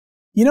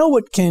You know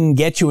what can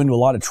get you into a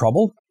lot of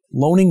trouble?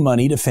 Loaning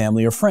money to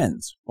family or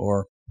friends,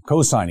 or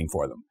co-signing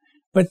for them.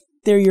 But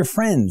they're your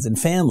friends and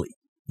family.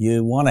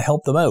 You want to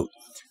help them out.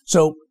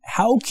 So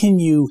how can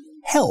you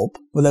help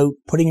without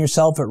putting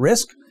yourself at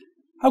risk?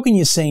 How can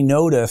you say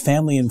no to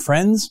family and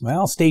friends?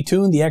 Well, stay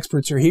tuned. The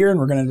experts are here and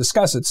we're going to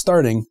discuss it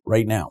starting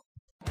right now.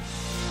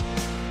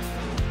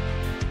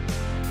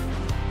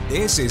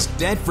 This is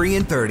Debt Free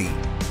in 30.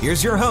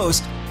 Here's your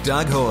host,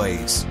 Doug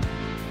Hoyes.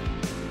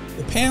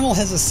 The panel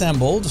has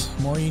assembled.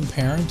 Maureen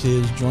Parent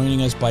is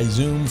joining us by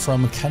Zoom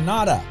from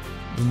Canada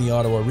in the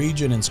Ottawa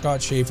region, and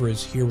Scott Schaefer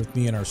is here with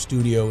me in our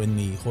studio in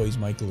the Hoyes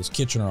Michaelis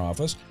Kitchener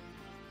office.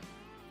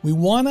 We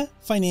want to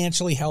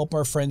financially help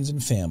our friends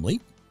and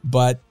family,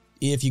 but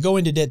if you go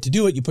into debt to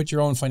do it, you put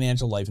your own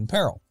financial life in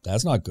peril.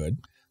 That's not good.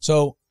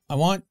 So I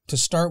want to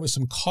start with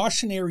some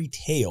cautionary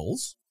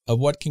tales of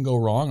what can go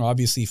wrong.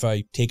 Obviously, if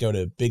I take out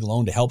a big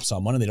loan to help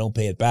someone and they don't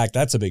pay it back,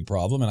 that's a big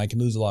problem and I can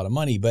lose a lot of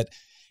money. But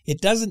it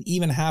doesn't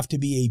even have to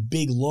be a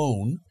big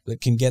loan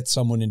that can get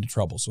someone into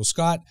trouble. So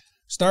Scott,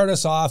 start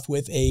us off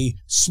with a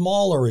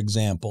smaller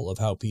example of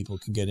how people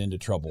can get into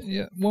trouble.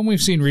 Yeah, one we've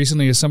seen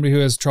recently is somebody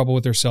who has trouble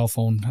with their cell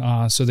phone.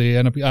 So they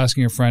end up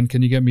asking a friend,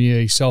 can you get me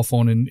a cell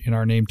phone in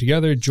our name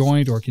together,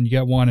 joint, or can you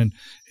get one and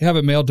have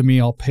it mailed to me?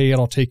 I'll pay it.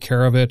 I'll take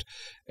care of it.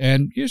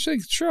 And you say,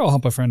 sure, I'll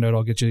help a friend out.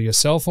 I'll get you a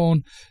cell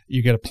phone.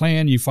 You get a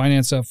plan. You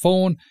finance that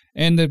phone.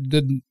 And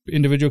the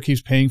individual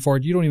keeps paying for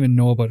it. You don't even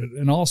know about it.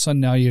 And all of a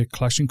sudden now you get a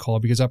collection call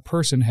because that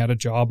person had a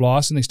job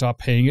loss and they stopped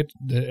paying it.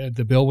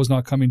 The bill was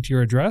not coming to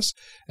your address.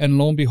 And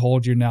lo and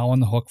behold, you're now on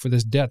the hook for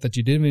this debt that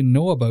you didn't even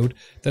know about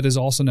that is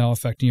also now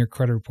affecting your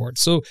credit report.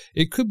 So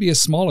it could be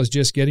as small as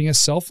just getting a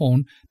cell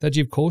phone that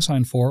you've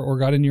co-signed for or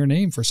got in your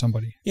name for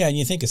somebody. Yeah, and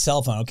you think a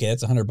cell phone, okay,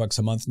 that's $100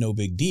 a month, no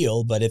big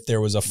deal. But if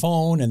there was a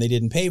phone and they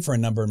didn't pay for a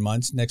number of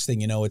months, next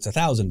thing you know, it's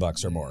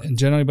 $1,000 or more. And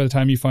generally by the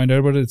time you find out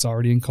about it, it's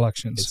already in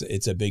collections.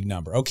 It's a big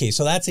number. Okay,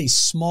 so that's a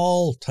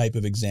small type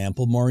of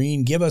example.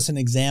 Maureen, give us an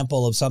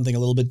example of something a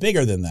little bit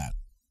bigger than that.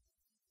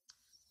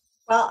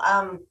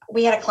 Well,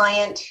 we had a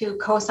client who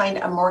co-signed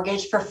a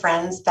mortgage for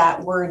friends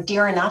that were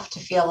dear enough to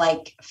feel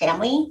like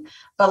family,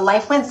 but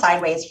life went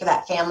sideways for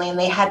that family and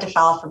they had to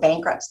file for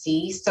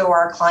bankruptcy. So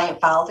our client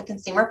filed a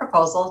consumer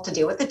proposal to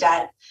deal with the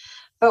debt,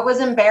 but was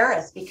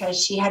embarrassed because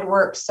she had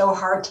worked so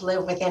hard to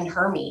live within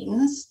her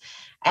means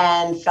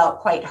and felt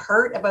quite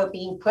hurt about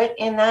being put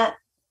in that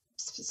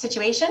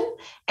situation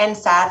and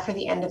sad for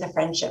the end of the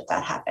friendship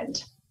that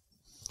happened.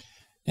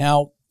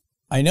 Now,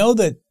 I know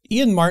that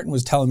Ian Martin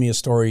was telling me a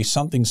story,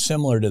 something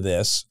similar to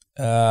this.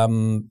 I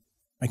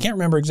can't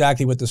remember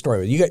exactly what the story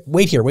was. You got,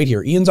 wait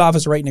here. Ian's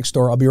office is right next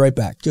door. I'll be right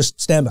back. Just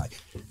stand by.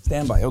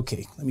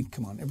 Okay,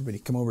 come on, everybody,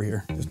 come over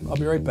here. I'll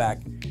be right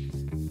back.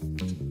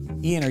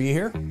 Ian, are you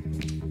here?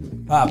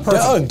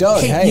 Perfect.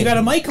 Doug, hey. You got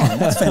a mic on.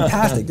 That's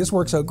fantastic. This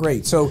works out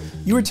great. So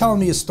you were telling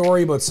me a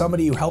story about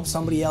somebody who helped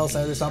somebody else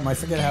or something. I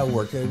forget how it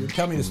worked.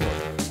 Tell me the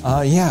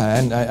story. Yeah,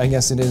 and I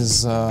guess it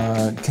is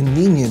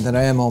convenient that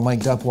I am all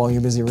mic'd up while you're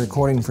busy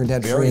recording for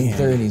Debt Free in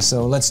 30.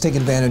 So let's take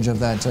advantage of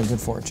that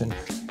good fortune.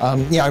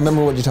 Yeah, I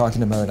remember what you're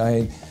talking about.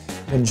 I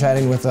been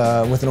chatting with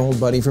an old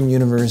buddy from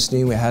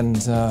university. We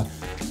hadn't,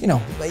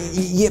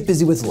 you get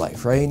busy with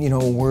life, right?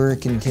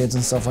 Work and kids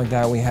and stuff like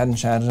that. We hadn't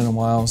chatted in a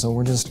while, so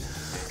we're just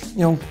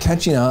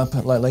catching up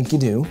like you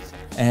do.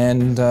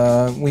 And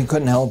we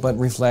couldn't help but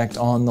reflect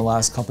on the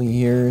last couple of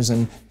years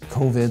and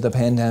COVID, the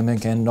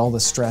pandemic, and all the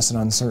stress and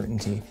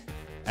uncertainty.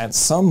 At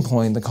some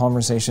point, the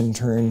conversation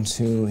turned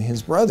to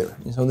his brother.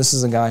 So this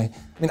is a guy,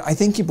 I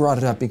think he brought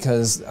it up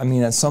because,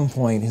 at some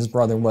point, his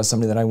brother was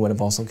somebody that I would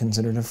have also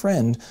considered a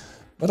friend,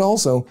 but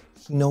also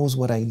he knows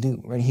what I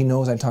do, right? He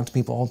knows I talk to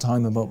people all the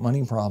time about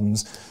money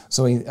problems.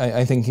 So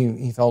I think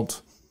he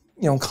felt,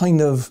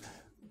 kind of,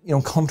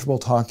 comfortable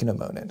talking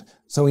about it.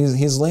 So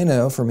he's laying it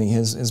out for me.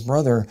 His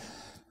brother,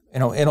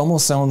 it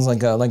almost sounds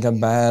like a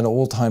bad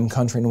old-time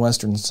country and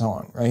western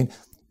song, right?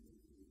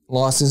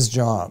 Lost his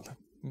job,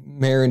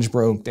 marriage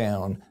broke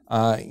down,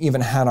 even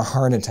had a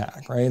heart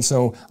attack, right?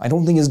 So I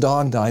don't think his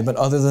dog died, but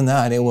other than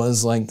that, it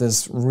was like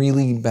this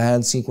really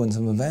bad sequence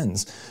of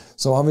events.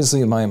 So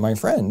obviously my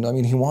friend,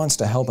 he wants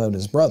to help out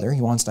his brother.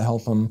 He wants to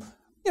help him,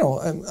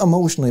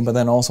 emotionally, but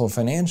then also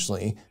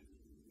financially.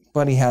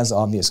 But he has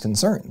obvious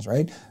concerns,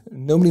 right?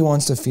 Nobody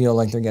wants to feel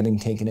like they're getting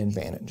taken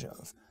advantage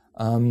of.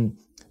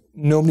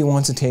 Nobody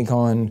wants to take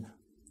on,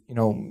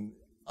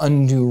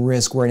 undue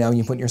risk where now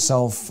you put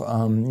yourself,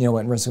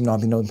 at risk of not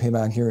being able to pay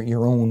back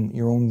your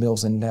own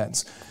bills and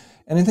debts.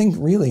 And I think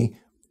really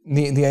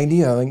the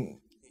idea, like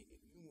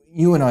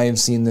you and I have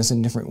seen this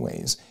in different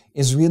ways,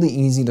 is really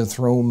easy to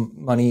throw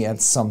money at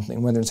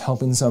something, whether it's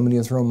helping somebody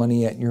to throw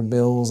money at your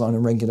bills on a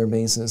regular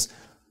basis.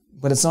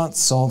 But it's not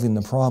solving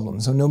the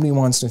problem. So nobody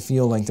wants to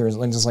feel like there's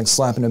just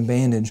slapping a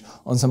bandage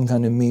on some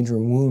kind of major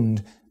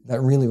wound that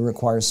really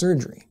requires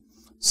surgery.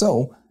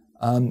 So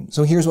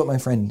here's what my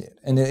friend did.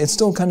 And it's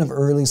still kind of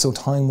early, so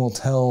time will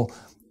tell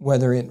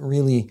whether it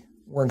really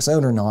works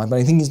out or not. But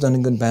I think he's done a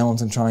good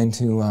balance of trying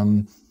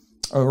to,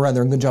 or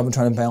rather a good job of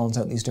trying to balance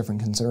out these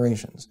different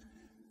considerations.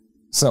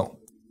 So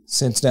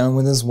sits down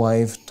with his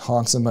wife,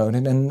 talks about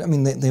it, and I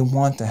mean they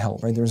want to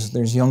help, right?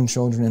 There's young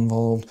children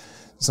involved,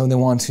 so they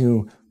want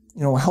to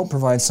help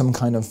provide some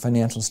kind of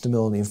financial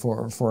stability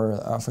for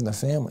the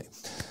family.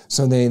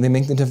 So they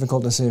make the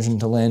difficult decision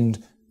to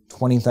lend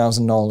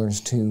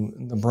 $20,000 to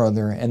the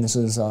brother, and this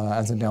is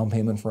as a down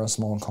payment for a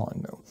small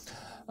condo.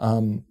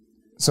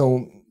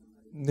 So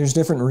there's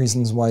different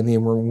reasons why they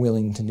were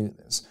willing to do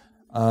this.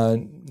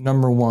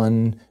 Number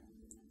one,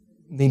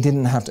 they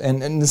didn't have to,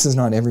 and this is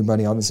not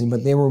everybody obviously,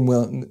 but they were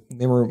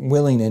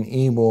willing and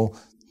able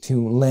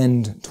to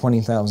lend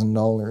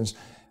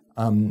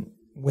 $20,000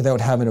 without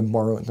having to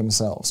borrow it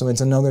themselves. So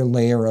it's another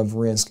layer of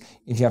risk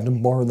if you have to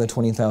borrow the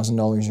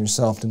 $20,000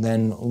 yourself to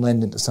then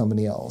lend it to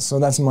somebody else. So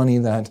that's money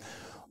that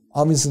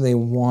obviously they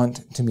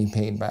want to be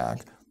paid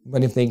back,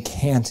 but if they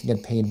can't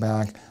get paid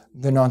back,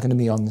 they're not going to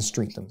be on the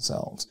street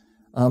themselves.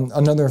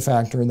 Another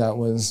factor that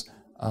was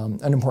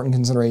an important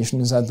consideration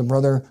is that the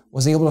brother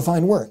was able to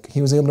find work.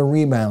 He was able to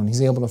rebound.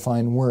 He's able to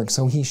find work.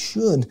 So he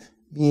should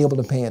be able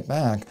to pay it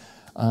back.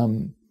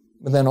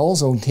 But then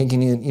also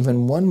taking it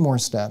even one more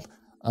step.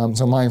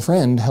 So my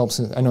friend helps,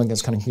 I know it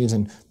gets kind of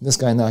confusing, this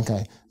guy and that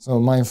guy. So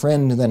my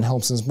friend then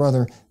helps his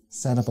brother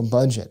set up a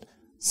budget,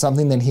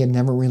 something that he had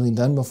never really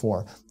done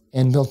before.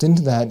 And built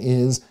into that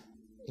is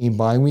a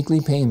biweekly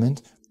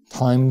payment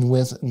timed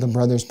with the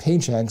brothers'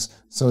 paychecks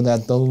so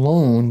that the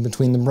loan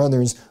between the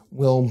brothers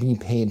will be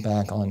paid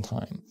back on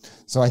time.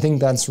 So I think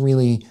that's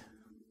really,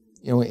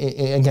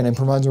 it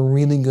provides a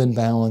really good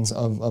balance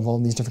of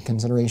all these different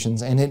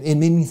considerations. And it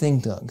made me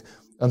think, Doug,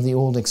 of the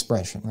old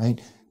expression,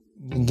 right?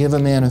 You give a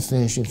man a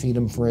fish, you feed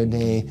him for a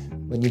day,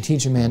 but you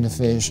teach a man to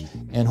fish,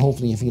 and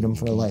hopefully you feed him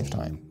for a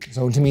lifetime.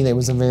 So to me, that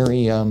was a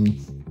very,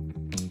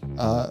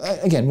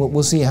 again,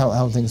 we'll see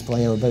how things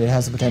play out, but it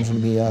has the potential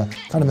to be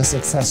kind of a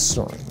success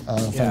story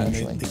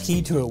financially. The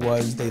key to it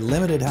was they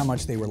limited how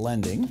much they were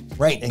lending.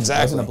 Right,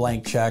 exactly. It wasn't a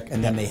blank check,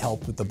 and then they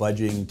helped with the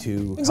budging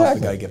to help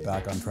the guy get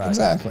back on track.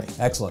 Exactly.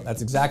 Excellent.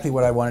 That's exactly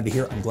what I wanted to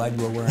hear. I'm glad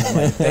you were wearing a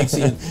mic. Thanks,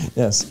 Ian.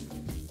 Yes.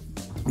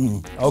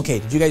 Okay,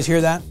 did you guys hear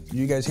that?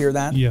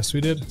 Yes,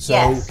 we did. So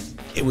yes.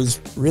 It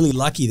was really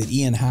lucky that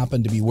Ian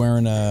happened to be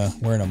wearing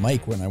a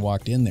mic when I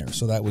walked in there.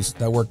 So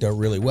that worked out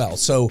really well.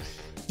 So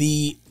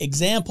the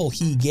example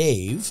he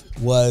gave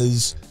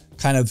was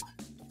kind of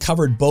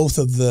covered both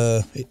of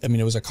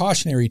it was a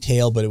cautionary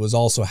tale, but it was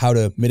also how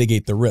to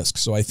mitigate the risk.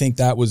 So I think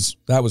that was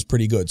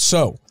pretty good.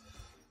 So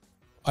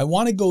I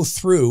want to go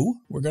through,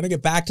 we're going to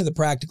get back to the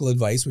practical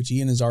advice, which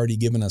Ian has already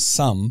given us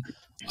some.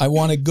 I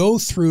want to go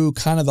through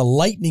kind of the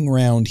lightning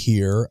round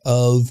here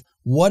of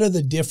what are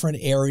the different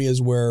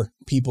areas where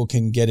people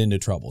can get into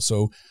trouble.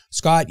 So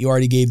Scott, you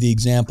already gave the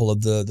example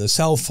of the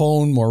cell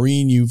phone.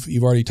 Maureen,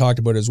 you've already talked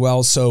about it as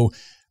well. So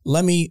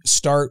let me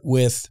start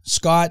with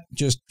Scott.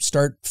 Just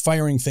start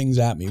firing things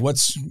at me.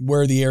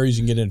 Where are the areas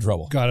you can get into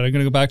trouble? Got it. I'm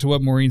going to go back to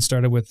what Maureen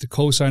started with, the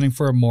co-signing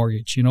for a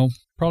mortgage.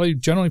 Probably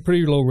generally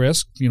pretty low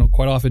risk,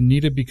 quite often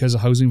needed because the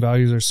housing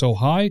values are so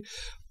high,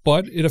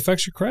 but it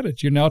affects your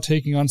credit. You're now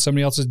taking on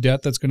somebody else's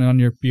debt that's going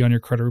to be on your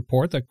credit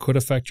report that could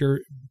affect your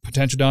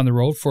potential down the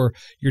road for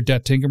your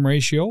debt to income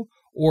ratio.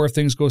 Or if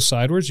things go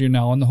sideways, you're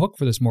now on the hook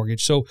for this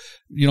mortgage. So,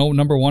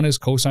 number one is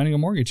co-signing a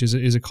mortgage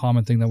is a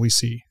common thing that we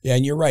see. Yeah,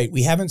 and you're right.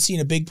 We haven't seen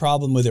a big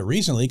problem with it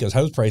recently because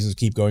house prices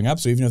keep going up.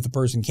 So even if the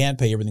person can't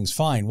pay, everything's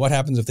fine. What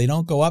happens if they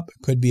don't go up?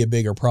 Could be a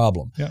bigger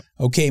problem. Yeah.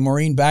 Okay,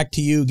 Maureen, back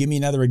to you. Give me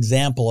another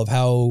example of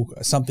how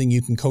something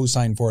you can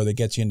co-sign for that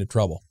gets you into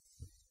trouble.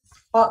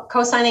 Well,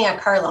 co-signing a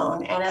car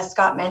loan, and as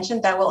Scott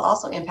mentioned, that will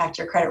also impact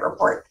your credit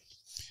report.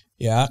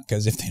 Yeah,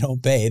 because if they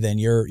don't pay, then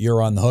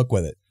you're on the hook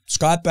with it.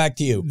 Scott, back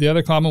to you. The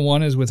other common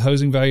one is with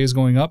housing values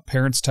going up,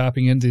 parents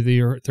tapping into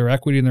their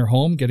equity in their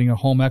home, getting a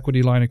home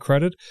equity line of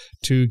credit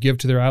to give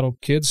to their adult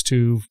kids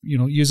to,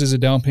 use as a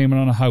down payment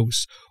on a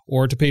house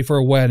or to pay for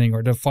a wedding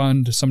or to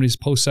fund somebody's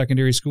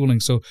post-secondary schooling.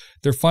 So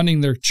they're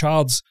funding their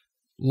child's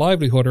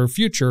livelihood or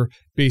future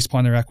based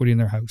upon their equity in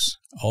their house.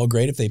 All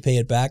great if they pay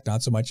it back,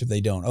 not so much if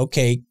they don't.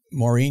 Okay,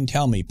 Maureen,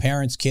 tell me,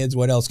 parents, kids,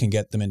 what else can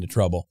get them into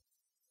trouble?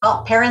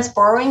 Well, parents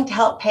borrowing to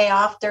help pay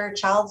off their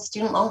child's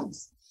student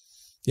loans.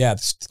 Yeah,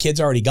 the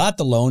kids already got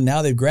the loan.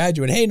 Now they've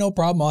graduated. Hey, no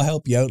problem. I'll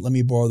help you out. Let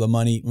me borrow the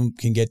money.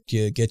 Can get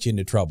you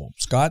into trouble.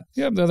 Scott?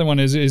 Yeah, the other one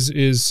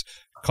is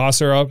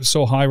costs are up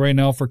so high right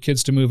now for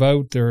kids to move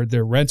out.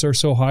 Their rents are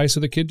so high,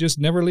 so the kid just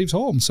never leaves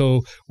home.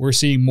 So we're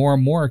seeing more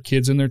and more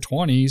kids in their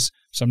 20s,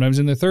 sometimes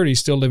in their 30s,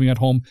 still living at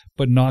home,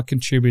 but not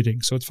contributing.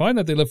 So it's fine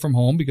that they live from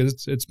home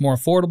because it's more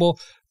affordable,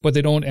 but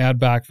they don't add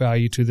back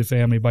value to the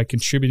family by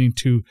contributing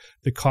to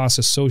the costs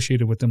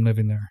associated with them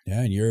living there.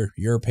 Yeah, and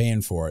you're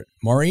paying for it.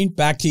 Maureen,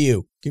 back to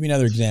you. Give me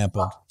another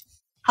example.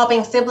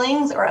 Helping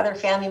siblings or other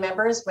family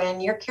members when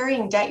you're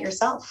carrying debt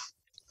yourself.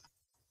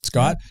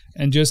 Scott?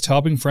 And just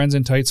helping friends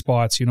in tight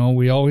spots.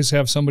 We always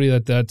have somebody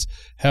that's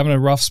having a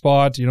rough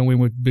spot.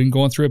 We've been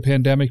going through a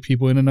pandemic,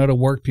 people in and out of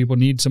work, people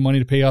need some money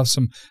to pay off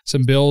some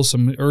bills,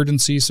 some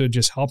urgency. So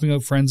just helping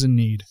out friends in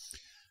need.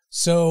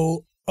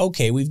 So,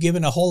 okay, we've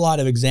given a whole lot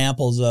of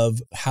examples of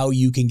how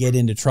you can get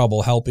into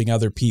trouble helping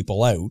other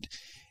people out.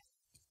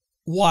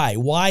 Why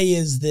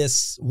is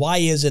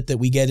it that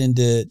we get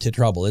into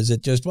trouble? Is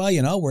it just,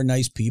 well, we're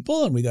nice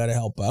people and we got to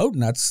help out,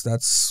 and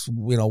that's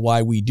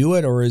why we do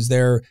it? Or is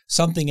there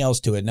something else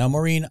to it? Now,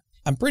 Maureen,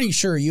 I'm pretty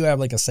sure you have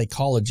like a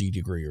psychology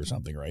degree or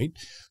something, right?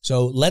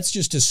 So let's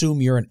just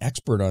assume you're an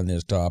expert on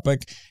this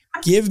topic.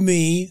 Give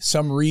me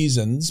some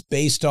reasons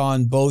based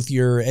on both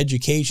your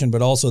education,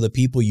 but also the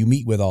people you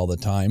meet with all the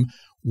time.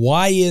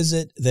 Why is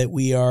it that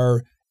we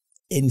are,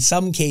 in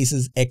some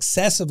cases,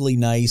 excessively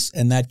nice,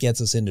 and that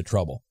gets us into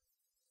trouble?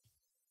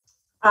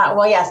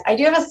 Well, yes, I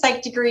do have a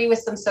psych degree with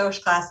some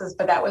social classes,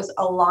 but that was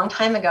a long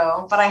time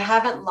ago. But I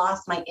haven't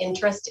lost my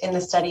interest in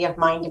the study of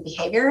mind and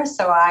behavior.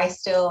 So I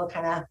still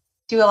kind of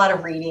do a lot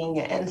of reading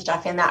and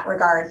stuff in that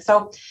regard.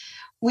 So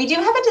we do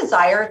have a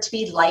desire to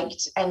be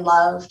liked and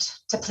loved,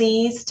 to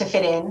please, to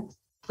fit in.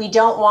 We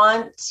don't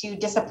want to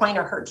disappoint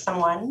or hurt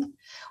someone.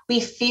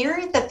 We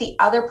fear that the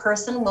other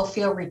person will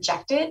feel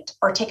rejected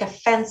or take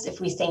offense if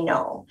we say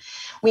no.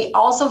 We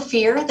also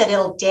fear that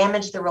it'll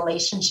damage the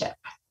relationship.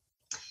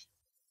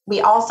 We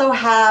also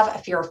have a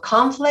fear of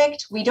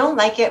conflict. We don't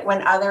like it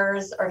when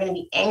others are going to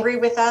be angry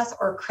with us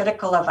or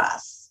critical of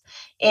us.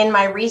 In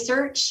my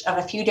research of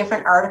a few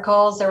different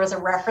articles, there was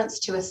a reference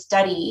to a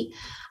study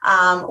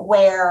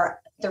where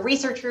the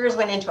researchers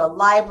went into a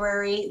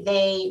library.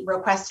 They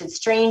requested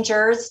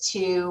strangers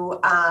to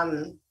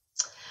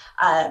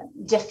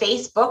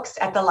deface books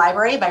at the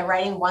library by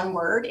writing one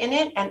word in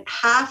it. And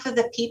half of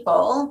the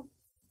people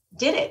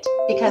did it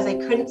because they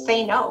couldn't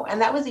say no.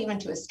 And that was even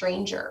to a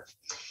stranger.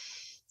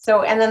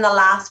 So, and then the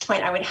last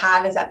point I would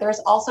have is that there's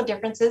also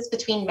differences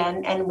between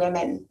men and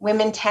women.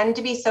 Women tend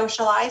to be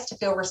socialized to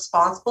feel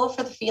responsible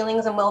for the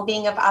feelings and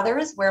well-being of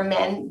others, where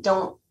men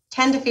don't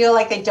tend to feel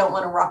like they don't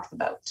want to rock the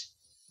boat.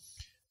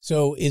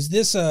 So is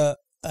this a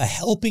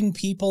helping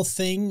people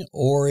thing,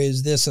 or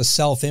is this a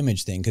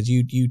self-image thing? Because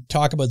you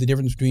talk about the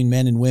difference between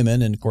men and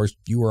women, and of course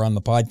you were on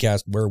the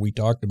podcast where we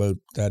talked about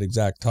that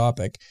exact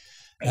topic.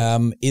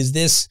 Is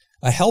this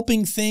a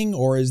helping thing,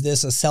 or is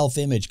this a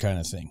self-image kind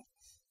of thing?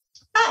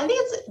 I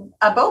think it's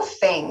a both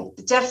thing.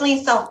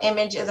 Definitely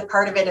self-image is a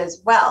part of it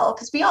as well,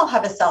 because we all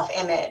have a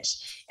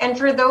self-image. And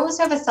for those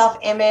who have a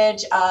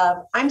self-image of,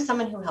 I'm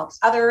someone who helps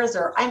others,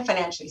 or I'm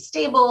financially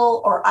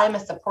stable, or I'm a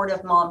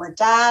supportive mom or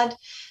dad,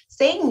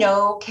 saying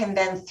no can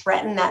then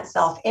threaten that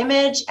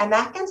self-image, and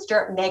that can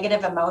stir up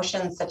negative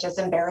emotions such as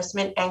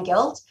embarrassment and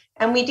guilt.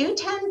 And we do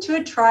tend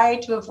to try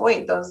to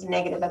avoid those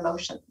negative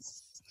emotions.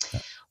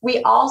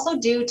 We also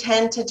do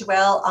tend to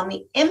dwell on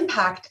the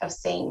impact of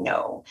saying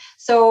no.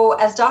 So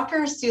as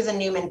Dr. Susan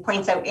Newman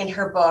points out in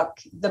her book,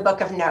 The Book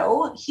of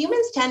No,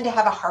 humans tend to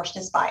have a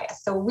harshness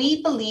bias. So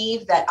we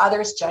believe that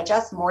others judge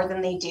us more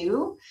than they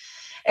do.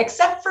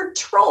 Except for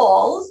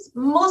trolls,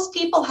 most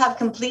people have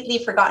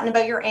completely forgotten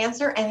about your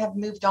answer and have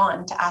moved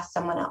on to ask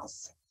someone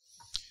else.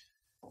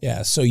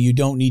 Yeah, so you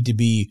don't need to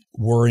be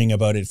worrying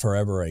about it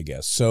forever, I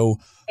guess. So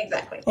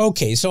exactly.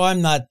 Okay, so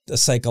I'm not a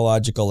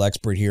psychological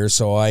expert here,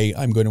 so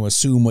I'm going to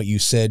assume what you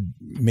said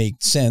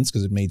makes sense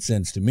because it made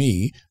sense to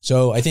me.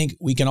 So I think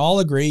we can all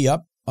agree, yep,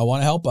 I want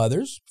to help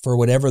others for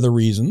whatever the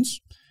reasons.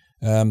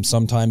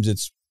 Sometimes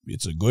it's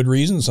a good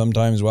reason.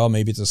 Sometimes, well,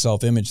 maybe it's a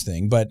self-image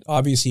thing. But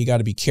obviously you got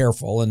to be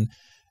careful. And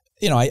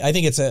I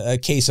think it's a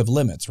case of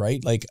limits,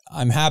 right? Like,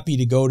 I'm happy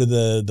to go to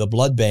the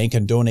blood bank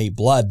and donate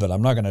blood, but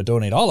I'm not going to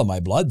donate all of my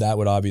blood. That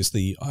would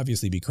obviously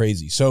be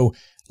crazy. So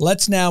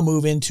let's now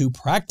move into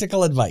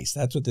practical advice.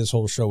 That's what this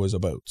whole show is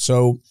about.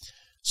 So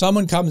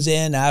someone comes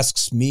in,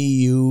 asks me,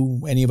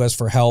 you, any of us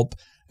for help.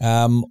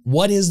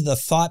 What is the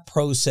thought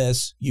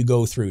process you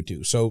go through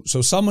to? So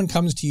someone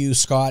comes to you,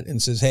 Scott,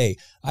 and says, hey,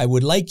 I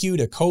would like you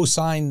to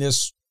co-sign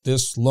this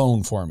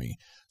loan for me.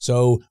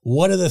 So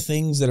what are the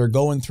things that are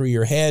going through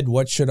your head?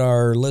 What should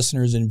our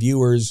listeners and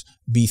viewers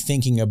be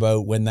thinking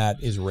about when that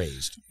is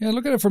raised? Yeah,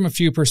 look at it from a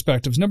few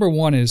perspectives. Number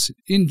one is,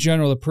 in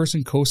general, the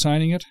person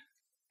co-signing it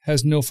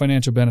has no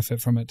financial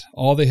benefit from it.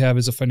 All they have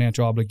is a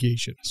financial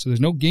obligation. So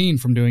there's no gain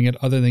from doing it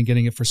other than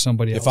getting it for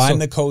somebody else. If I'm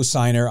the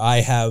co-signer,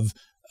 I have...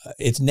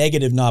 it's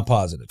negative, not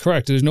positive.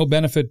 Correct. There's no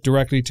benefit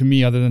directly to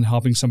me other than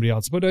helping somebody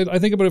else. But I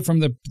think about it from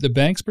the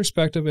bank's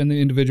perspective and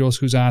the individuals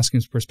who's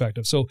asking's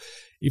perspective. So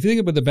if you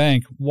think about the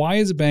bank, why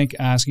is the bank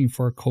asking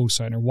for a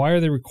cosigner? Why are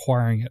they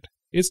requiring it?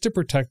 It's to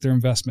protect their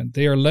investment.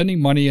 They are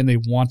lending money and they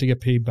want to get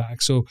paid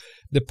back. So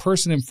the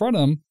person in front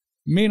of them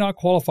may not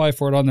qualify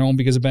for it on their own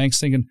because the bank's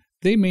thinking,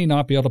 they may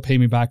not be able to pay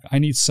me back. I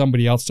need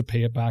somebody else to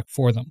pay it back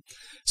for them.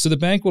 So the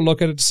bank will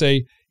look at it to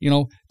say,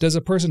 does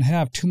a person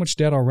have too much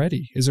debt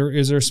already? Is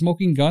there a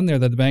smoking gun there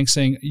that the bank's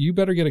saying, you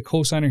better get a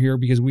cosigner here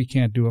because we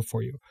can't do it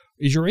for you?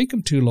 Is your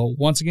income too low?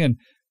 Once again,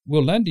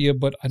 we'll lend to you,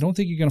 but I don't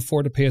think you can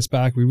afford to pay us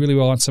back. We really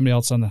want somebody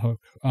else on the hook.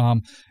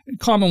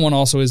 Common one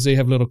also is they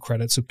have little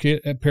credit. So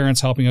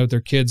parents helping out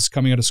their kids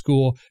coming out of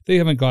school, they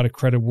haven't got a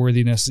credit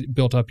worthiness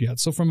built up yet.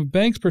 So from a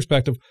bank's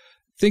perspective,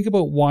 think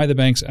about why the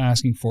bank's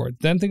asking for it.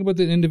 Then think about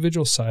the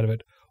individual side of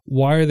it.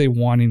 Why are they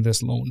wanting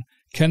this loan?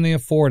 Can they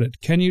afford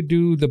it? Can you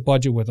do the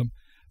budget with them?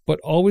 But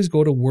always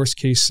go to worst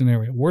case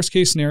scenario. Worst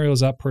case scenario is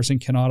that person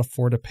cannot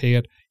afford to pay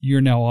it.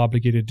 You're now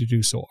obligated to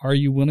do so. Are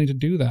you willing to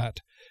do that?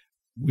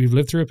 we've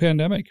lived through a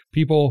pandemic.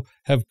 People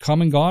have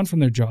come and gone from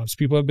their jobs.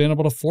 People have been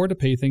able to afford to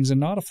pay things and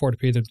not afford to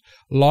pay them.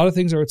 A lot of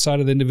things are outside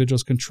of the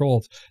individual's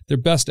control. Their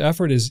best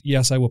effort is,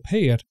 yes, I will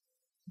pay it.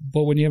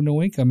 But when you have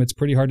no income, it's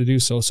pretty hard to do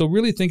so. So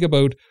really think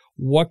about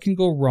what can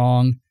go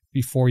wrong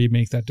before you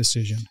make that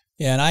decision.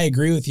 Yeah, and I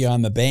agree with you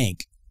on the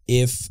bank.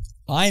 If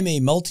I'm a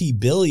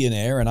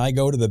multi-billionaire and I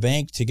go to the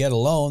bank to get a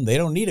loan, they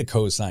don't need a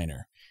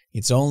cosigner.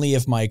 It's only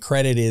if my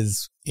credit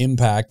is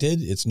impacted,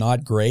 it's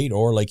not great,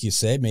 or like you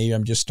said, maybe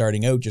I'm just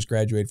starting out, just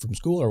graduated from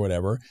school or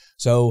whatever.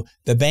 So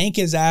the bank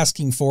is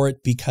asking for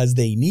it because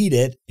they need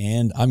it,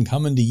 and I'm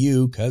coming to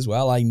you because,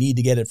 well, I need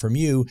to get it from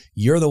you.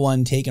 You're the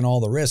one taking all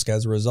the risk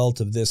as a result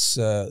of this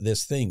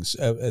asking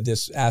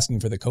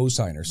for the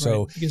cosigner. Right.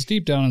 So because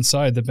deep down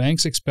inside, the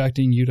bank's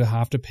expecting you to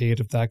have to pay it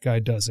if that guy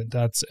doesn't.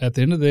 That's, at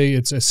the end of the day,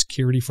 it's a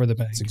security for the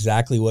bank. That's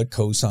exactly what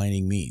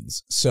cosigning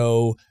means.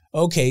 So,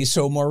 okay,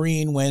 so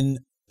Maureen, when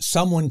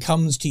someone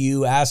comes to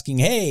you asking,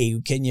 hey,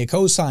 can you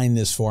co-sign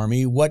this for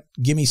me?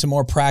 Give me some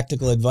more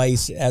practical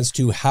advice as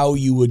to how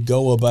you would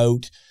go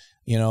about,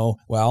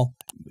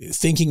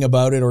 thinking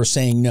about it or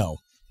saying no.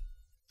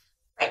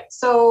 Right.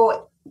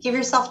 So give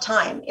yourself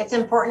time. It's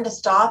important to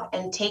stop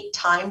and take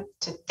time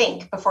to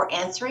think before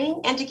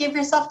answering, and to give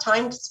yourself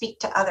time to speak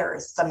to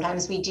others.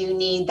 Sometimes we do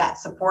need that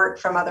support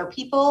from other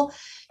people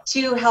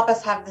to help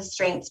us have the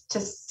strength to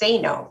say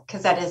no,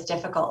 because that is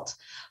difficult.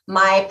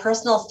 My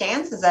personal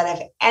stance is that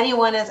if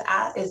anyone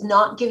is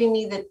not giving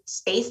me the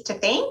space to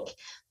think,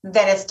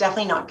 then it's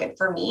definitely not good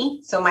for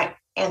me. So my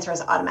answer is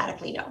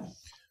automatically no.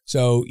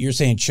 So you're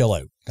saying chill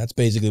out. That's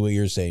basically what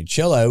you're saying.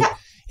 Chill out. Yeah.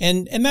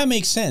 And that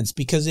makes sense,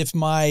 because if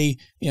my,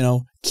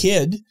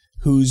 kid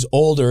who's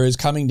older is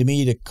coming to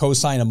me to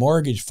co-sign a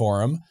mortgage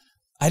for him,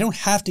 I don't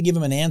have to give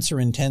him an answer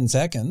in 10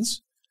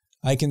 seconds.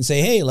 I can say,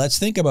 hey, let's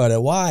think about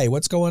it. Why?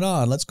 What's going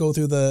on? Let's go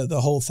through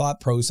the whole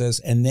thought process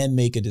and then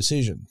make a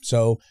decision.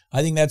 So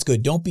I think that's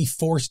good. Don't be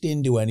forced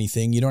into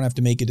anything. You don't have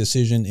to make a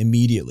decision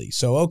immediately.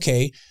 So,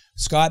 okay,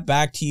 Scott,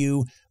 back to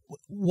you.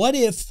 What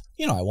if,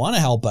 I want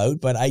to help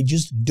out, but I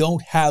just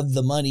don't have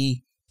the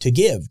money to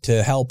give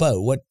to help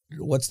out?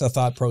 What's the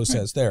thought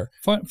process there?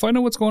 Find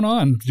out what's going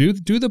on. Do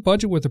the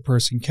budget with the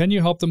person. Can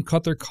you help them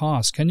cut their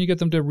costs? Can you get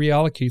them to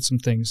reallocate some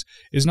things?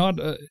 Is not...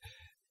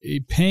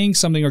 paying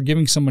something or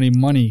giving somebody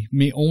money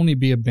may only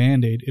be a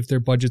Band-Aid if their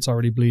budget's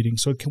already bleeding.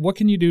 So what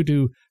can you do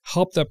to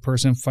help that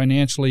person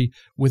financially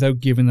without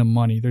giving them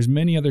money? There's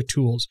many other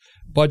tools,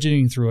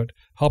 budgeting through it,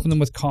 helping them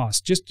with costs.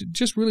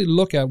 Just really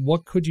look at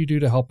what could you do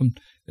to help them.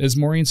 As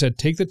Maureen said,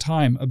 take the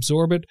time,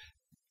 absorb it,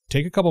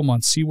 take a couple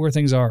months, see where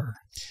things are.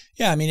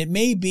 Yeah, it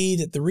may be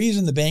that the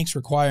reason the bank's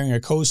requiring a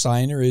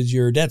cosigner is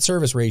your debt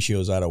service ratio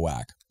is out of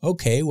whack.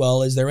 Okay,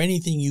 well, is there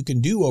anything you can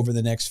do over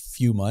the next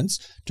few months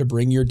to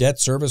bring your debt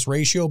service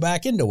ratio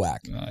back into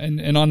whack?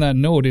 And on that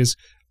note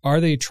are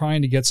they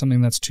trying to get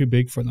something that's too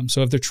big for them?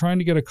 So if they're trying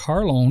to get a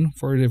car loan,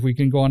 if we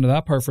can go on to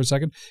that part for a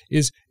second,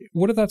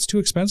 what if that's too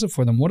expensive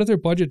for them? What if their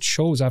budget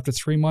shows after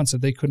 3 months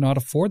that they could not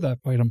afford that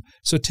item?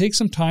 So take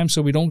some time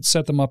so we don't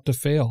set them up to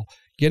fail.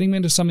 Getting them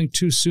into something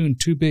too soon,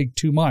 too big,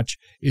 too much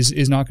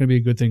is not going to be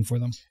a good thing for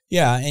them.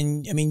 Yeah,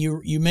 and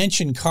you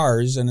mentioned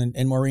cars,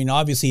 and Maureen,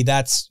 obviously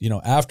that's,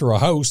 after a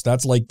house,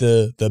 that's like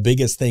the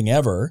biggest thing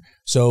ever.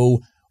 So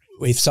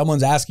if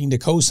someone's asking to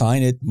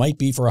co-sign, it might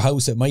be for a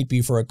house, it might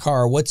be for a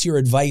car. What's your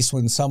advice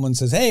when someone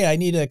says, hey, I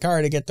need a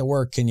car to get to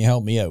work, can you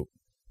help me out?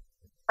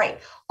 Right.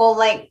 Well,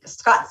 like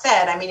Scott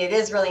said, it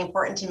is really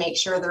important to make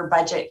sure their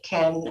budget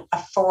can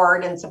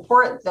afford and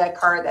support the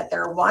car that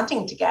they're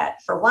wanting to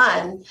get, for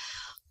one.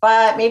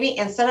 But maybe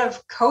instead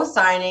of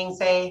co-signing,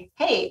 say,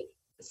 hey,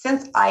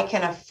 since I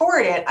can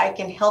afford it, I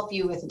can help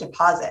you with a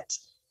deposit,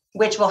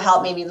 which will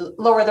help maybe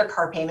lower their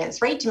car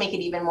payments, right? To make it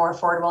even more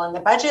affordable in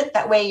the budget.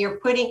 That way you're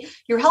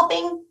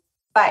helping,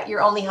 but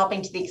you're only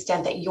helping to the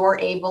extent that you're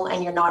able,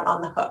 and you're not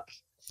on the hook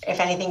if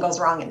anything goes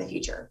wrong in the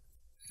future.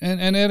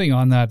 And adding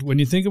on that, when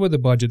you think about the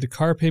budget, the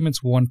car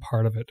payment's one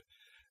part of it.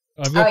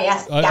 I've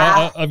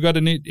got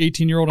an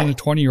 18-year-old and a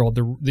 20-year-old.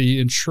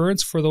 The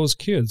insurance for those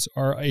kids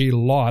are a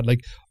lot. Like,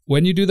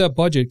 when you do that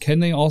budget, can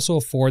they also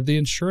afford the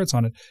insurance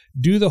on it?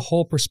 Do the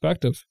whole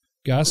perspective.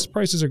 Gas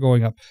prices are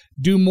going up.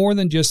 Do more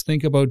than just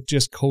think about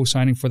just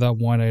co-signing for that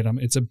one item.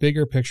 It's a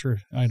bigger picture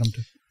item.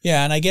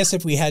 Yeah, and I guess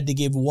if we had to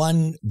give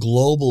one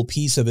global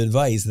piece of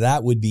advice,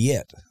 that would be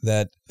it.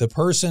 That the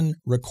person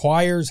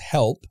requires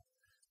help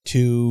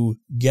to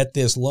get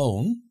this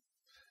loan,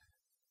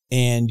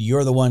 and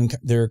you're the one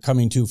they're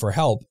coming to for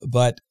help,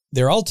 but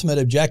their ultimate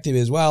objective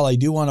is, well, I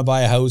do want to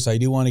buy a house, I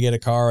do want to get a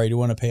car, I do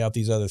want to pay off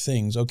these other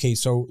things. Okay,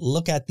 so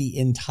look at the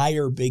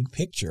entire big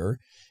picture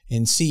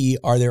and see,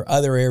 are there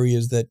other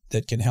areas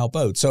that can help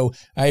out? So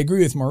I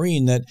agree with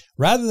Maureen that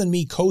rather than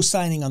me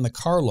co-signing on the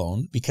car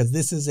loan, because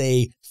this is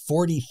a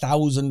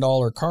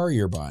 $40,000 car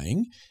you're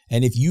buying,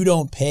 and if you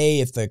don't pay,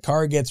 if the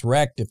car gets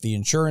wrecked, if the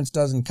insurance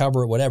doesn't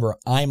cover it, whatever,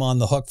 I'm on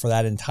the hook for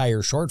that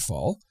entire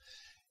shortfall.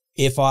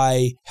 If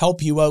I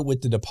help you out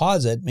with the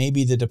deposit,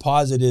 maybe the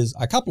deposit is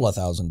a couple of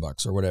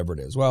 $1,000 or whatever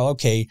it is. Well,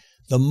 okay,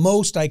 the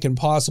most I can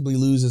possibly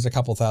lose is a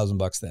couple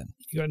 $1,000 then.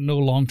 you got no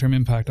long-term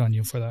impact on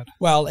you for that.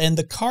 Well, and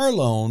the car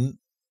loan,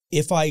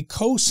 if I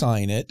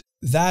co-sign it,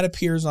 that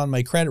appears on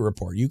my credit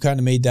report. You kind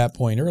of made that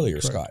point earlier,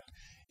 correct, Scott.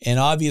 And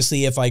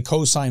obviously, if I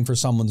co-sign for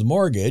someone's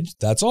mortgage,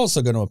 that's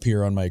also going to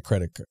appear on my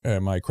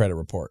credit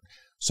report.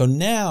 So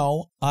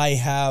now I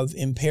have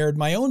impaired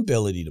my own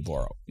ability to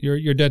borrow.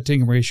 Your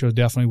debt-to-income ratio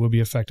definitely will be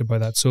affected by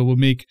that. So it will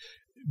make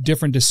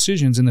different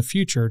decisions in the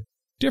future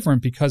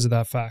different because of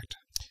that fact.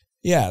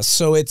 Yeah.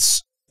 So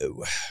it's,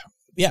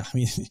 yeah, I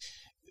mean,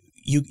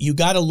 you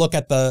got to look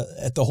at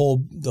the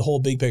whole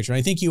big picture. And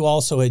I think you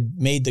also had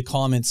made the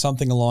comment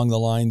something along the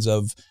lines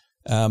of,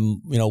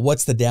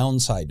 what's the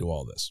downside to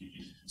all this?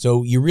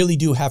 So you really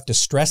do have to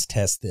stress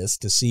test this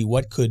to see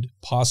what could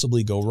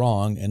possibly go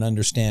wrong and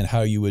understand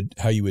how you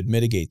would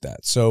mitigate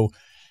that. So,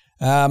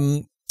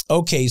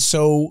 okay,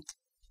 so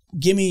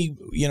give me,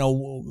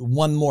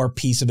 one more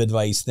piece of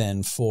advice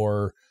then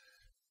for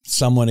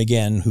someone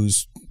again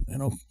who's,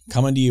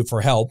 coming to you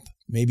for help.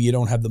 Maybe you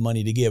don't have the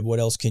money to give. What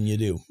else can you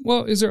do?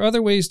 Well, is there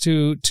other ways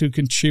to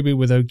contribute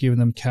without giving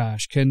them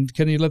cash? Can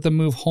you let them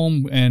move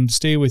home and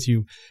stay with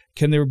you?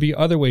 Can there be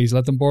other ways?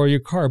 Let them borrow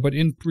your car, but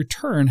in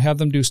return, have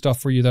them do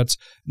stuff for you that's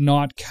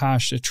not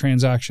cash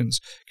transactions.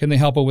 Can they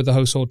help out with the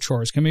household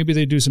chores? Can maybe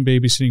they do some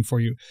babysitting for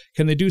you?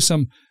 Can they do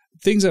some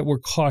things that will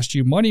cost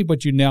you money,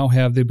 but you now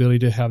have the ability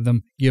to have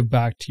them give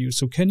back to you?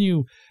 So can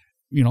you,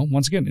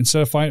 once again,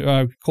 instead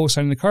of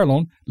co-signing the car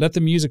loan, let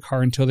them use a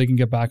car until they can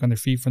get back on their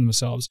feet for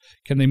themselves.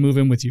 Can they move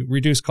in with you?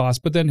 Reduce costs,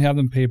 but then have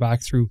them pay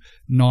back through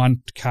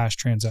non-cash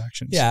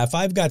transactions. Yeah, if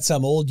I've got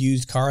some old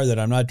used car that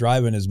I'm not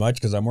driving as much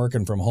because I'm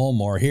working from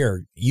home or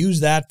here, use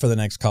that for the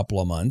next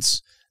couple of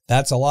months.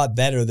 That's a lot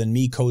better than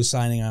me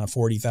co-signing on a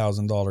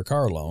 $40,000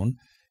 car loan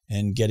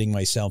and getting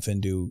myself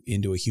into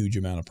a huge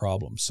amount of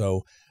problems.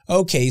 So,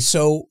 okay,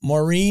 so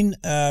Maureen,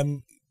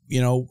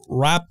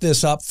 wrap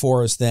this up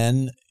for us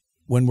then.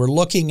 When we're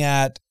looking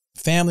at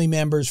family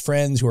members,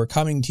 friends who are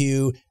coming to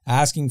you,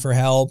 asking for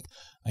help,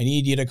 I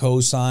need you to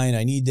co-sign,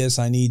 I need this,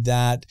 I need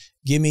that.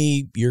 Give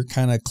me your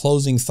kind of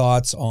closing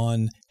thoughts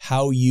on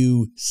how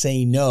you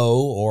say no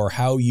or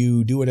how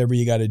you do whatever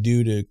you got to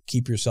do to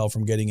keep yourself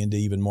from getting into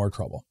even more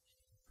trouble.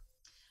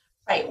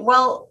 Right.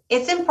 Well,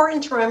 it's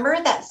important to remember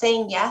that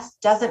saying yes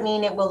doesn't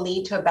mean it will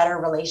lead to a better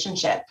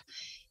relationship.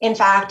 In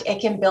fact,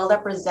 it can build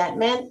up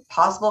resentment,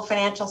 possible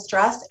financial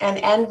stress, and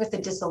end with the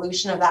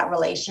dissolution of that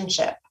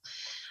relationship.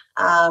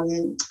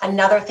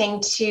 Another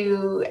thing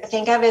to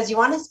think of is you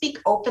want to speak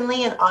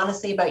openly and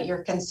honestly about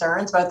your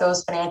concerns about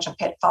those financial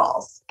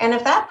pitfalls. And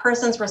if that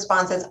person's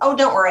response is, oh,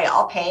 don't worry,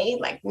 I'll pay,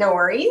 like no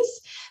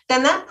worries,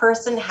 then that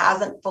person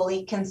hasn't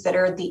fully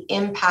considered the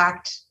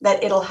impact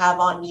that it'll have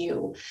on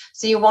you.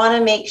 So you want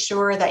to make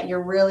sure that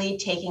you're really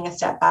taking a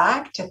step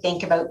back to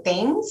think about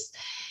things.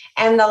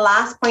 And the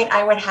last point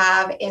I would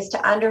have is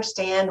to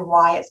understand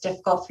why it's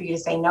difficult for you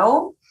to say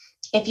no.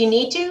 If you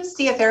need to,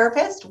 see a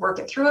therapist, work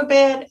it through a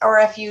bit, or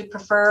if you'd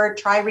prefer,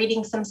 try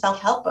reading some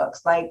self-help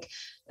books like,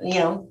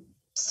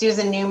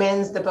 Susan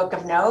Newman's The Book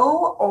of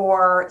No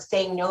or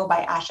Saying No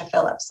by Asha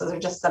Phillips. Those are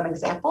just some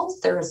examples.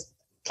 There's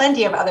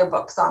plenty of other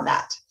books on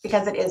that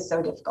because it is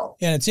so difficult.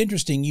 Yeah, it's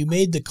interesting. You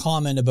made the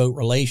comment about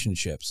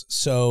relationships.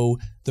 So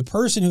the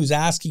person who's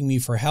asking me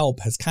for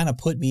help has kind of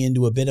put me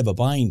into a bit of a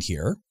bind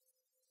here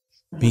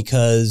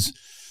because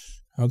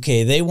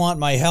okay, they want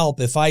my help.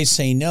 If I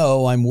say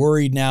no, I'm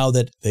worried now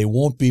that they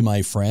won't be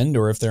my friend,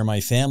 or if they're my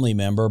family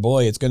member,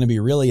 boy, it's going to be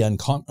really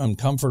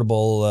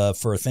uncomfortable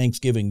for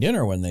Thanksgiving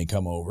dinner when they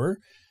come over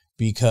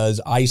because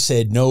I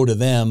said no to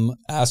them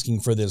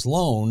asking for this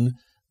loan.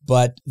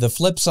 But the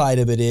flip side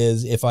of it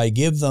is if I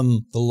give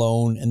them the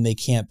loan and they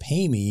can't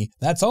pay me,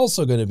 that's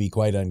also going to be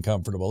quite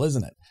uncomfortable,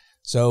 isn't it?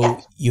 So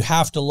you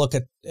have to look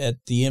at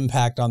the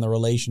impact on the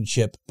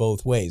relationship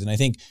both ways. And I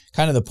think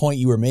kind of the point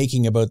you were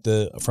making about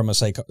from a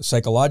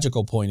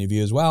psychological point of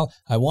view as well,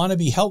 I want to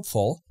be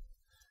helpful.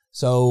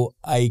 So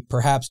I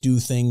perhaps do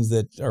things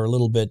that are a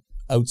little bit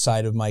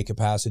outside of my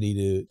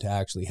capacity to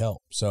actually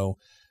help. So,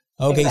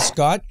 okay,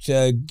 Scott,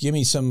 give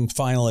me some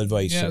final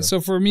advice. Yeah. Here. So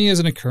for me as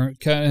an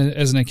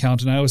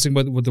accountant, I always think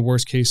about the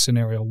worst case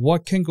scenario.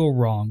 What can go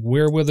wrong?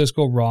 Where will this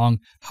go wrong?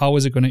 How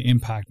is it going to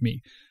impact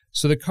me?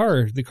 So the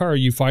car,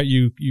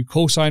 you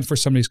co-sign for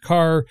somebody's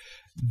car,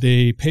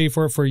 they pay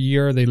for it for a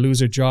year, they lose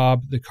their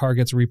job, the car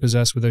gets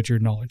repossessed without your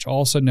knowledge.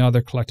 All of a sudden now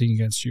they're collecting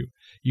against you.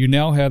 You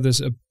now have this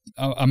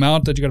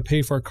amount that you got to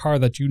pay for a car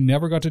that you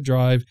never got to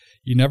drive,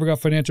 you never got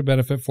financial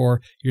benefit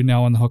for, you're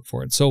now on the hook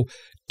for it. So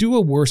do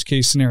a worst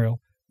case scenario.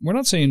 We're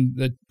not saying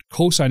that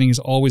co-signing is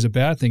always a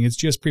bad thing. It's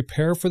just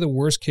prepare for the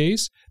worst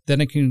case,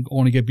 then it can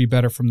only be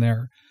better from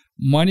there.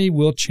 Money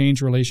will change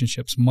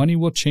relationships. Money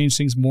will change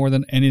things more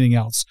than anything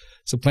else.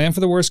 So plan for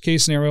the worst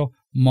case scenario,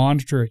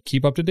 monitor it,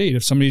 keep up to date.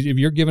 If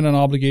you're given an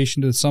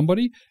obligation to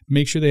somebody,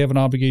 make sure they have an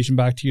obligation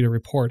back to you to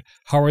report.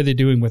 How are they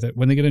doing with it?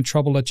 When they get in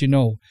trouble, let you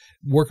know.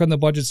 Work on the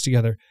budgets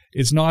together.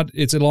 It's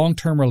a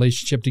long-term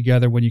relationship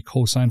together when you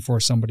co-sign for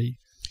somebody.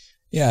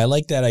 Yeah, I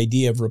like that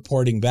idea of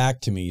reporting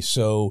back to me.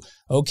 So,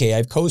 okay,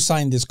 I've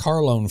co-signed this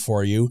car loan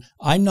for you.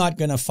 I'm not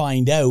going to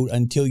find out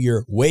until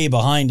you're way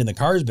behind and the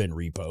car's been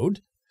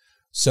repoed.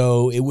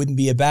 So it wouldn't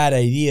be a bad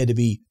idea to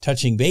be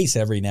touching base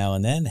every now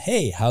and then.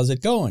 Hey, how's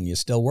it going? You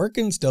still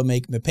working? Still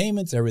making the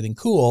payments? Everything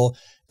cool?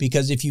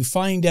 Because if you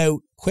find out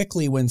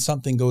quickly when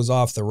something goes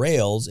off the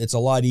rails, it's a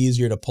lot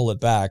easier to pull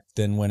it back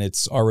than when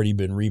it's already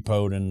been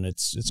repoed and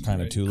it's kind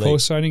of too late.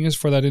 Co-signing is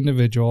for that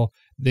individual.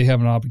 They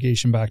have an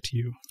obligation back to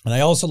you. And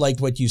I also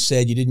liked what you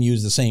said. You didn't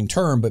use the same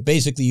term, but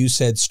basically you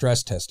said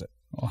stress test it.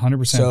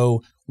 100%.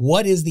 So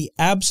what is the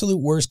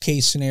absolute worst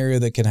case scenario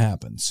that can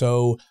happen?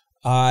 So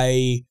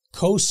I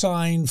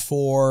co-sign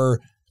for,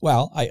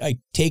 well, I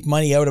take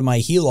money out of my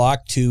HELOC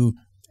to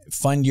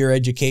fund your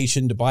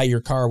education, to buy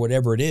your car,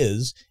 whatever it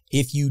is.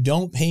 If you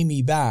don't pay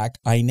me back,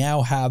 I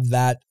now have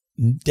that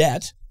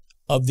debt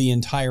of the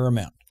entire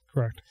amount.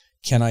 Correct.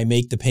 Can I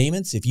make the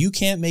payments? If you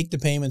can't make the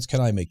payments, can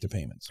I make the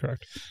payments?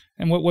 Correct.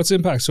 And what's the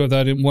impact? So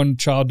that one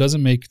child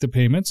doesn't make the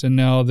payments and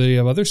now they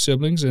have other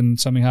siblings and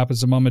something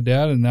happens to mom and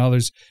dad and now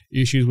there's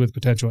issues with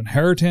potential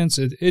inheritance.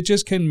 It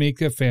just can make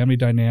the family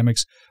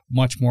dynamics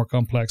much more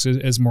complex.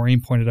 As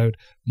Maureen pointed out,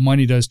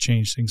 money does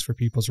change things for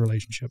people's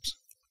relationships.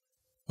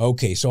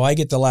 Okay, so I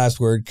get the last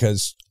word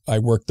because I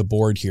work the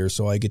board here,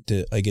 so I get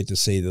to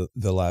say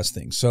the last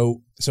thing.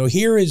 So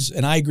here is,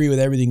 and I agree with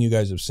everything you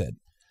guys have said.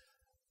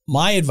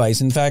 My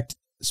advice, in fact,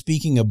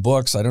 speaking of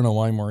books, I don't know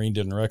why Maureen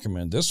didn't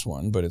recommend this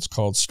one, but it's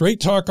called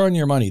Straight Talk on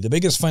Your Money, The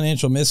Biggest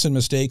Financial Myths and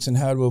Mistakes and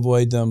How to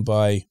Avoid Them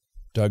by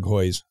Doug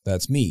Hoyes.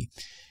 That's me.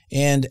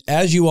 And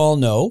as you all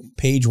know,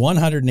 page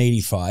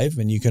 185,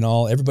 and you can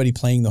all, everybody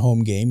playing the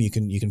home game, you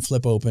can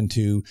flip open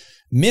to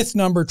myth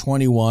number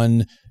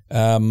 21,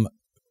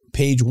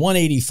 page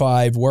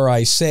 185, where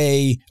I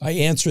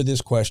answer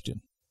this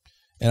question.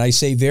 And I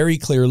say very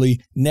clearly,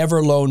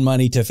 never loan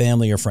money to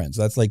family or friends.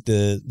 That's like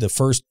the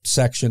first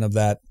section of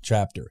that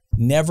chapter.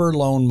 Never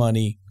loan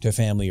money to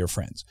family or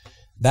friends.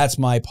 That's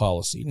my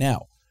policy.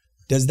 Now,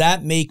 does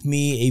that make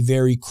me a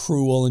very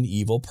cruel and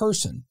evil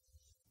person?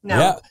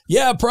 No.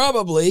 Yeah,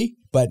 probably.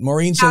 But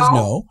Maureen says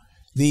no.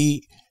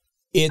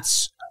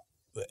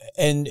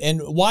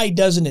 And why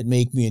doesn't it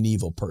make me an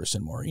evil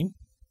person, Maureen?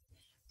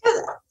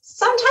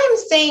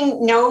 Sometimes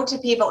saying no to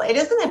people, it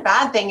isn't a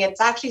bad thing. It's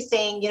actually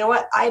saying, you know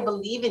what, I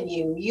believe in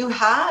you. You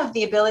have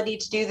the ability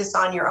to do this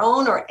on your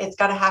own, or it's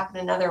got to happen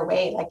another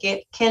way. Like,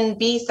 it can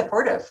be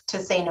supportive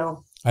to say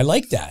no. I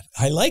like that.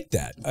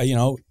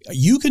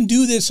 You can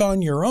do this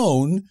on your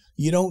own.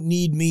 You don't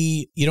need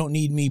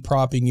me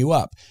propping you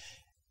up.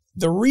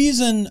 The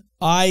reason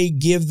I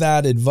give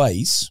that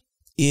advice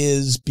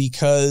is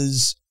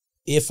because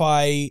if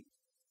I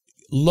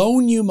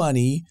loan you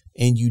money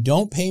and you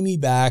don't pay me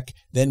back,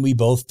 then we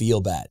both feel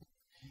bad.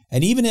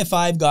 And even if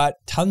I've got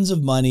tons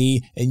of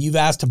money and you've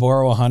asked to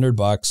borrow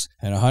 $100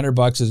 and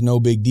 $100 is no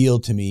big deal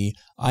to me,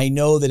 I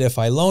know that if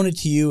I loan it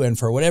to you and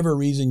for whatever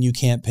reason you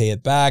can't pay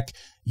it back,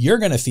 you're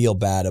going to feel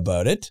bad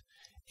about it.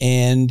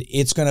 And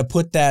it's going to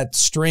put that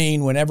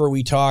strain whenever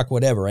we talk,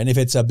 whatever. And if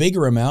it's a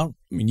bigger amount,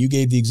 I mean, you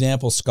gave the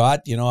example,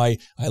 Scott, I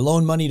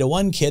loan money to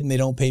one kid and they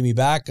don't pay me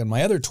back. And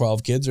my other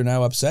 12 kids are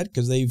now upset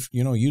because they've,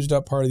 used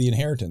up part of the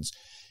inheritance.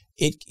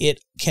 It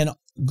can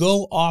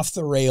go off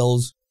the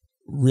rails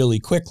really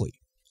quickly.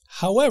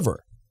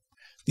 However,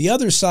 the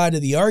other side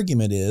of the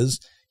argument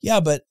is, yeah,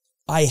 but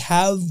I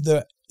have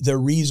the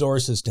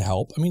resources to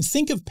help. I mean,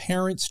 think of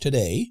parents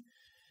today.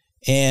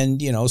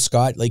 And,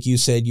 Scott, like you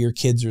said, your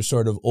kids are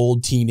sort of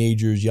old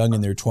teenagers, young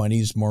in their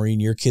 20s. Maureen,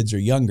 your kids are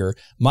younger.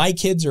 My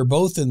kids are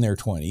both in their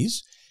 20s.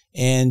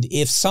 And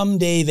if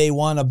someday they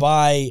want to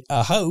buy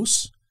a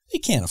house, they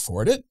can't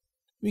afford it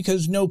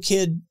because no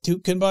kid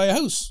can buy a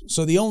house.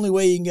 So the only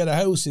way you can get a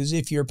house is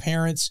if your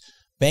parents,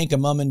 bank of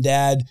mom and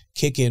dad,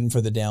 kick in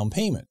for the down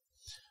payment.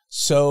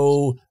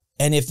 So,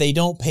 and if they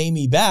don't pay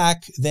me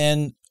back,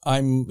 then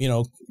I'm,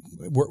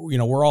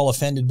 we're all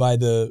offended by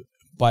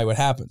what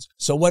happens.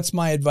 So what's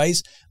my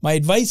advice? My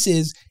advice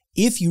is,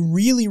 if you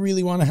really,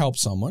 really want to help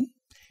someone,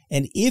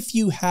 and if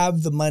you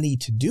have the money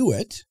to do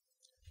it,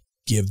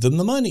 give them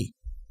the money.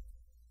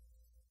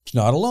 It's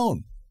not a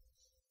loan.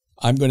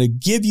 I'm going to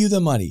give you the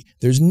money.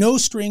 There's no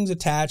strings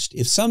attached.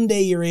 If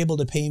someday you're able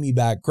to pay me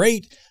back,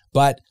 great,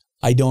 but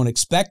I don't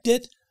expect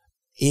it.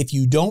 If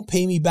you don't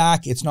pay me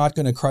back, it's not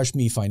going to crush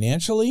me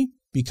financially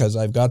because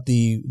I've got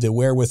the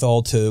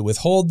wherewithal to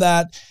withhold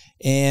that.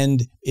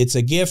 And it's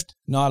a gift,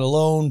 not a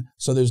loan,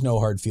 so there's no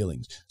hard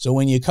feelings. So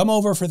when you come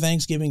over for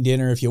Thanksgiving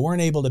dinner, if you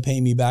weren't able to pay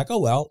me back, oh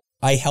well,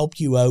 I helped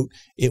you out.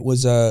 It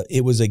was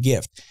a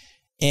gift.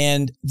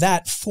 And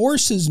that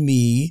forces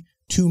me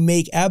to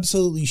make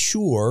absolutely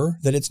sure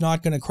that it's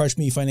not going to crush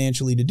me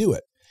financially to do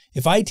it.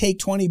 If I take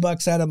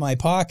 $20 out of my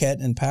pocket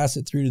and pass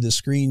it through to the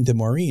screen to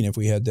Maureen, if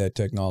we had that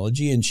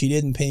technology, and she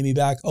didn't pay me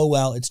back, oh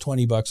well, it's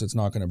 $20, it's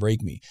not going to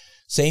break me.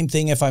 Same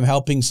thing if I'm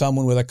helping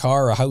someone with a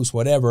car, a house,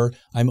 whatever,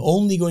 I'm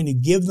only going to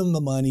give them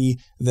the money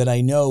that I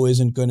know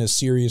isn't going to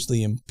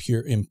seriously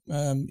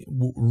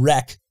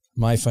wreck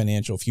my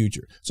financial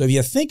future. So if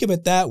you think of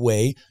it that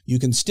way, you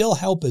can still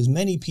help as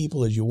many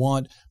people as you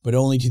want, but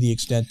only to the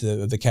extent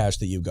of the cash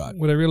that you've got.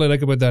 What I really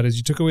like about that is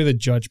you took away the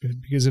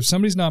judgment, because if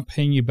somebody's not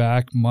paying you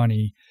back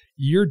money,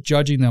 you're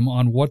judging them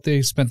on what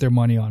they spent their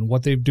money on,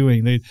 what they're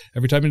doing.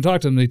 Every time you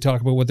talk to them, they talk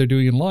about what they're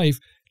doing in life.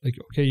 Like,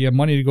 okay, you have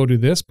money to go do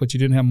this, but you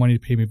didn't have money to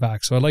pay me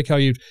back. So I like how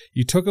you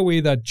took away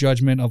that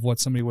judgment of what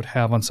somebody would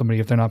have on somebody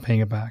if they're not paying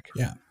it back.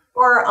 Yeah.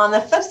 Or on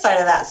the flip side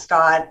of that,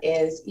 Scott,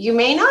 is you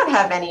may not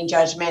have any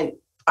judgment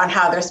on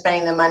how they're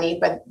spending the money,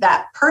 but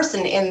that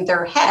person in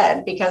their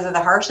head, because of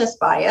the harshness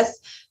bias,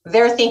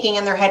 they're thinking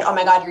in their head, oh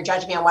my God, you're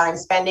judging me on what I'm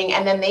spending.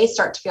 And then they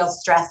start to feel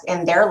stress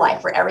in their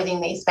life for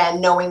everything they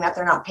spend, knowing that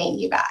they're not paying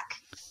you back.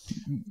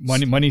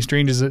 Money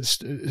strain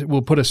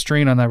will put a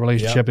strain on that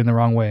relationship in the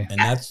wrong way.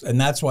 And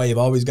that's why you've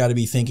always got to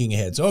be thinking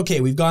ahead. So, okay,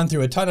 we've gone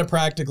through a ton of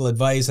practical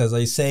advice. As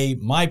I say,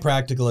 my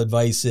practical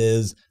advice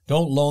is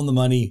don't loan the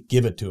money,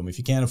 give it to them. If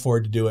you can't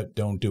afford to do it,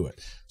 don't do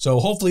it. So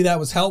hopefully that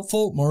was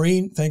helpful.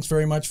 Maureen, thanks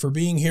very much for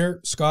being here.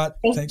 Scott,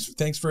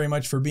 thanks very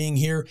much for being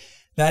here.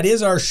 That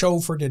is our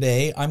show for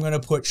today. I'm going to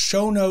put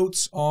show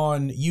notes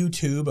on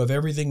YouTube of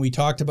everything we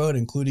talked about,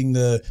 including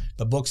the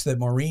books that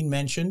Maureen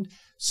mentioned.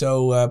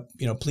 So,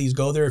 please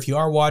go there. If you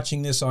are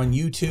watching this on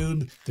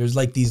YouTube, there's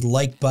like these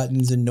like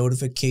buttons and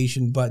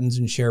notification buttons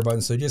and share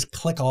buttons. So just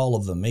click all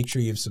of them. Make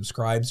sure you've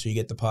subscribed so you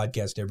get the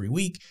podcast every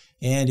week.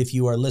 And if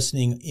you are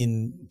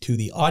listening to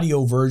the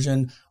audio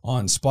version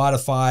on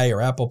Spotify or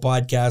Apple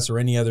Podcasts or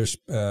any other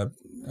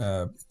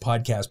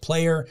podcast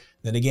player,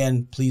 then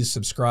again, please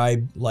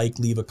subscribe,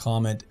 leave a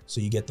comment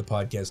so you get the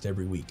podcast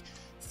every week.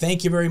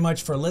 Thank you very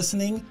much for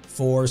listening.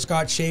 For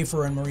Scott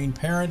Schaefer and Maureen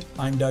Parent,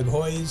 I'm Doug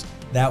Hoyes.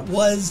 That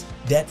was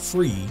Debt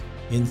Free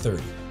in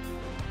 30.